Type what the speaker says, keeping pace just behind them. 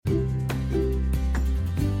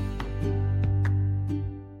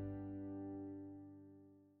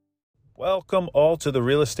Welcome all to the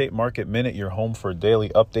Real Estate Market Minute, your home for daily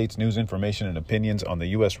updates, news, information, and opinions on the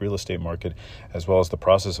U.S. real estate market, as well as the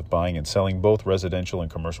process of buying and selling both residential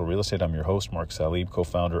and commercial real estate. I'm your host, Mark Salib,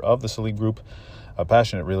 co-founder of the Salib Group, a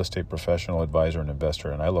passionate real estate professional, advisor, and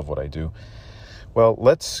investor, and I love what I do. Well,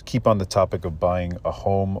 let's keep on the topic of buying a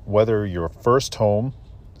home, whether your first home,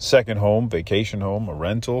 second home, vacation home, a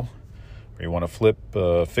rental, or you want to flip,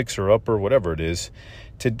 fixer-upper, whatever it is.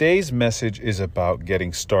 Today's message is about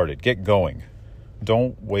getting started. Get going.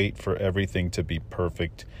 Don't wait for everything to be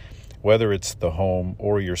perfect, whether it's the home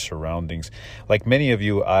or your surroundings. Like many of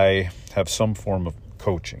you, I have some form of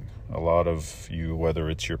coaching. A lot of you,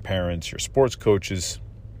 whether it's your parents, your sports coaches,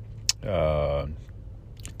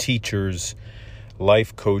 teachers,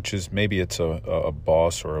 life coaches, maybe it's a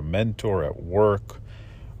boss or a mentor at work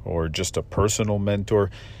or just a personal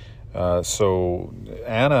mentor. So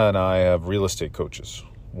Anna and I have real estate coaches,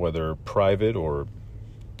 whether private or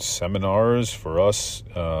seminars. For us,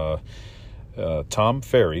 Tom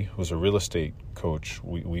Ferry, who's a real estate coach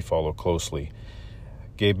we follow closely,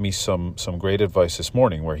 gave me some great advice this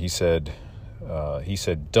morning where he said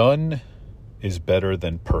done is better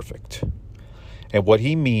than perfect. And what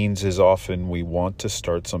he means is often we want to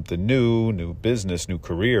start something new business, new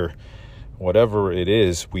career, whatever it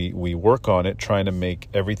is, we work on it, trying to make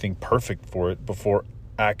everything perfect for it before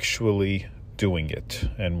actually doing it.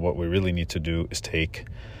 And what we really need to do is take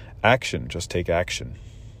action, just take action.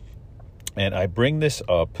 And I bring this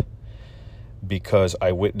up because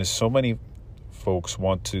I witness so many folks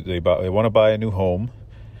want to buy a new home,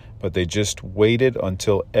 but they just waited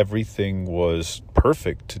until everything was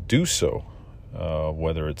perfect to do so.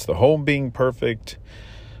 Whether it's the home being perfect,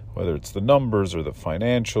 whether it's the numbers or the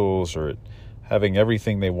financials or having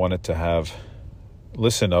everything they wanted to have.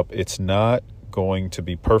 Listen up, it's not going to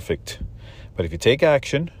be perfect. But if you take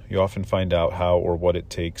action, you often find out how or what it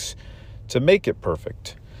takes to make it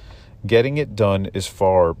perfect. Getting it done is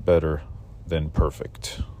far better than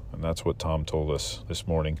perfect. And that's what Tom told us this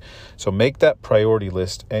morning. So make that priority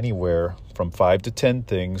list anywhere from 5 to 10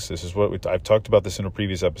 things. This is what I've talked about this in a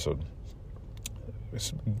previous episode.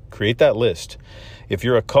 Create that list. If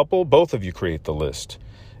you're a couple, both of you create the list.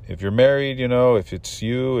 If you're married, if it's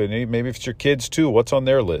you and maybe if it's your kids too, what's on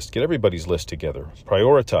their list? Get everybody's list together.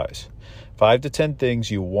 Prioritize 5 to 10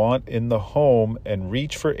 things you want in the home and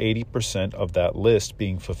reach for 80% of that list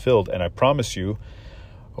being fulfilled. And I promise you,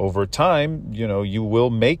 over time, you will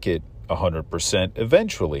make it 100%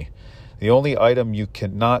 eventually. The only item you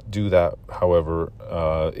cannot do that, however,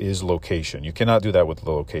 is location. You cannot do that with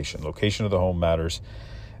the location. Location of the home matters.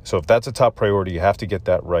 So if that's a top priority, you have to get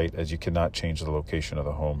that right, as you cannot change the location of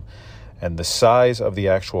the home. And the size of the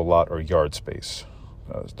actual lot or yard space.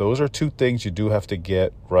 Those are two things you do have to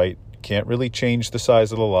get right. You can't really change the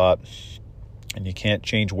size of the lot, and you can't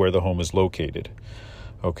change where the home is located.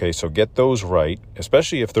 Okay, so get those right,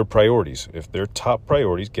 especially if they're priorities. If they're top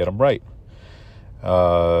priorities, get them right.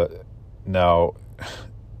 Now,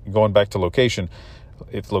 going back to location,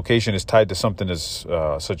 if location is tied to something as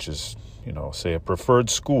such as, say a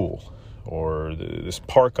preferred school or this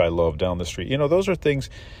park I love down the street, those are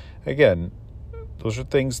things, again,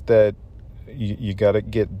 that you got to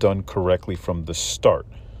get done correctly from the start,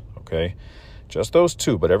 okay? Just those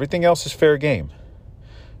two, but everything else is fair game.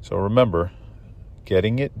 So remember,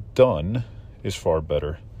 getting it done is far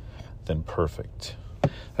better than perfect.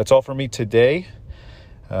 That's all for me today.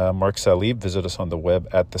 Mark Salib. Visit us on the web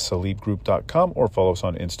at thesalibgroup.com or follow us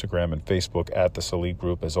on Instagram and Facebook at The Salib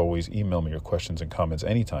Group. As always, email me your questions and comments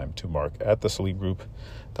anytime to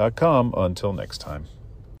mark@thesalibgroup.com. Until next time.